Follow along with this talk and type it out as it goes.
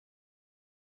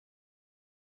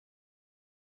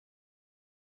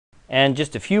And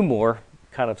just a few more,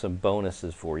 kind of some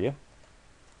bonuses for you.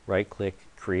 Right click,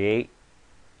 create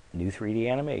new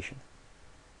 3D animation.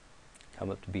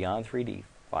 Come up to Beyond 3D,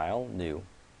 File, New.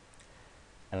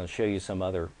 And I'll show you some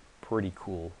other pretty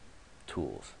cool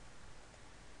tools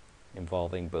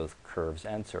involving both curves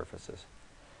and surfaces.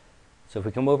 So if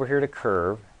we come over here to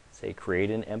curve, say create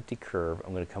an empty curve,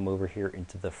 I'm going to come over here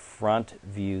into the front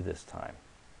view this time.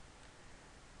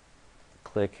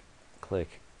 Click,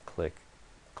 click, click,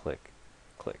 click,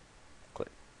 click, click,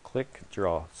 click,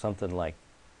 draw something like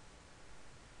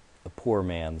a poor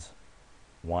man's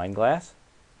wine glass.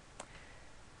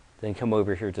 Then come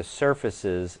over here to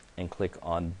surfaces and click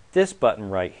on this button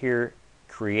right here,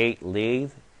 create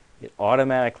lathe. It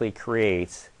automatically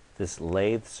creates this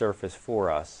lathe surface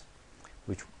for us,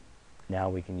 which now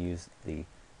we can use the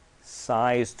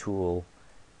size tool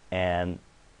and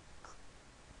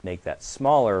make that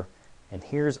smaller. And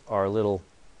here's our little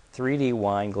 3D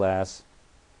wine glass,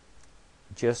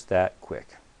 just that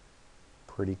quick.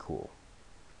 Pretty cool.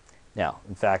 Now,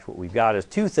 in fact, what we've got is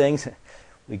two things.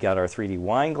 We got our 3D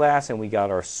wine glass and we got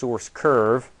our source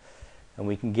curve, and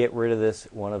we can get rid of this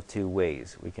one of two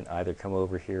ways. We can either come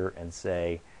over here and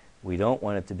say we don't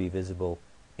want it to be visible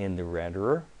in the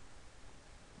renderer.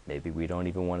 Maybe we don't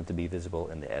even want it to be visible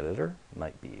in the editor. It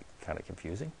might be kind of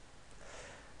confusing.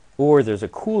 Or there's a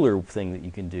cooler thing that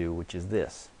you can do, which is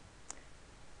this.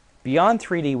 Beyond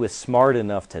 3D was smart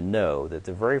enough to know that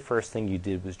the very first thing you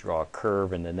did was draw a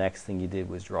curve and the next thing you did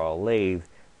was draw a lathe.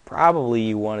 Probably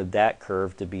you wanted that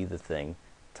curve to be the thing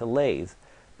to lathe.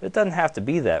 But it doesn't have to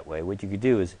be that way. What you could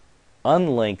do is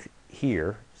unlink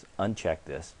here, uncheck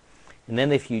this, and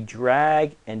then if you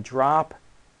drag and drop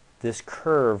this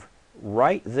curve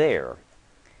right there,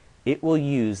 it will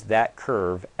use that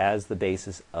curve as the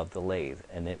basis of the lathe,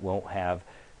 and it won't have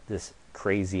this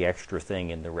crazy extra thing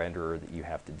in the renderer that you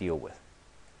have to deal with.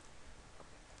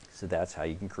 So that's how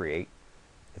you can create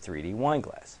a 3D wine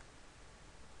glass.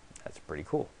 That's pretty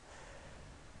cool.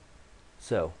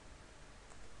 So,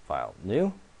 File,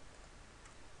 New.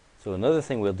 So another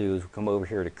thing we'll do is we'll come over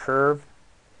here to Curve,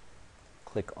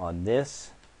 click on this,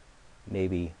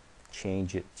 maybe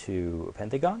change it to a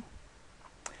pentagon.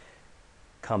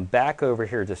 Come back over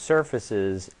here to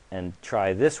Surfaces and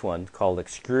try this one called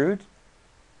Extrude.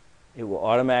 It will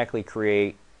automatically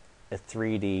create a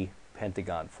 3D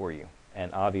pentagon for you.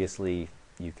 And obviously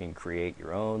you can create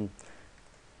your own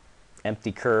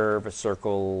empty curve, a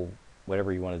circle,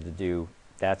 whatever you wanted to do.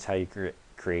 That's how you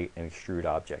create an extrude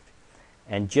object.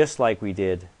 And just like we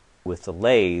did with the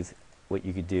lathe, what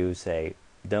you could do is say,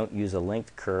 don't use a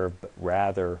linked curve, but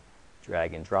rather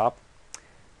drag and drop.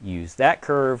 Use that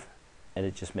curve, and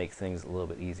it just makes things a little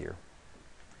bit easier.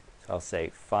 So I'll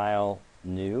say File,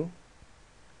 New,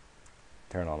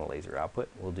 turn on the laser output.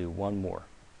 We'll do one more.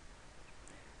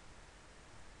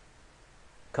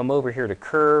 Come over here to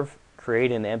Curve,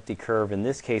 create an empty curve. In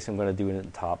this case, I'm going to do it in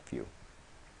the top view.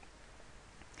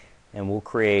 And we'll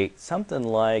create something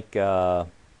like a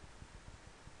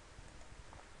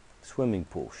swimming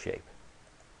pool shape.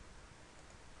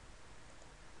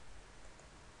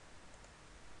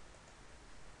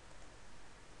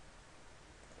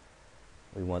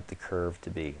 We want the curve to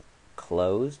be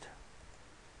closed,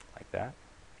 like that.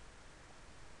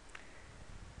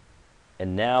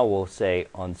 And now we'll say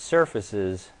on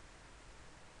surfaces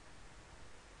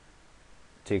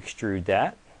to extrude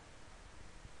that.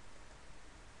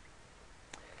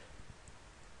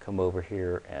 Come over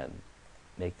here and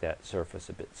make that surface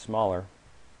a bit smaller.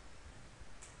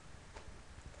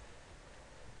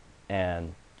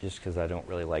 And just because I don't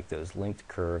really like those linked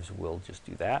curves, we'll just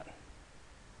do that.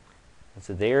 And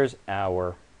so there's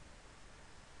our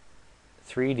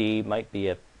 3D, might be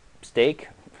a steak,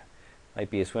 might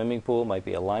be a swimming pool, might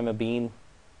be a lima bean,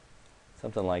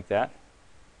 something like that.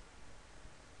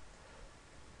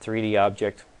 3D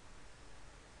object,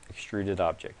 extruded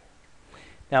object.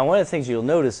 Now one of the things you'll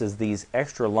notice is these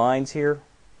extra lines here,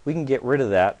 we can get rid of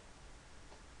that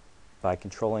by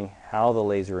controlling how the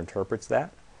laser interprets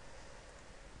that.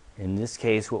 In this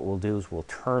case, what we'll do is we'll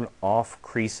turn off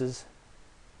creases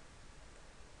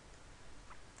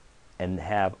and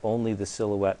have only the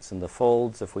silhouettes and the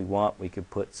folds. If we want, we could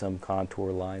put some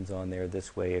contour lines on there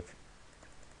this way. If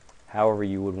however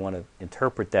you would want to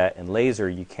interpret that in laser,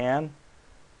 you can.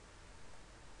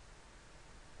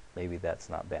 Maybe that's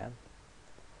not bad.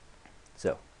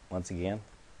 So, once again,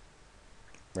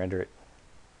 render it,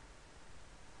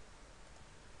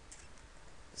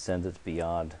 send it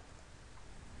beyond.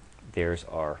 There's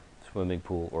our swimming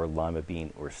pool or lima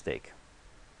bean or steak.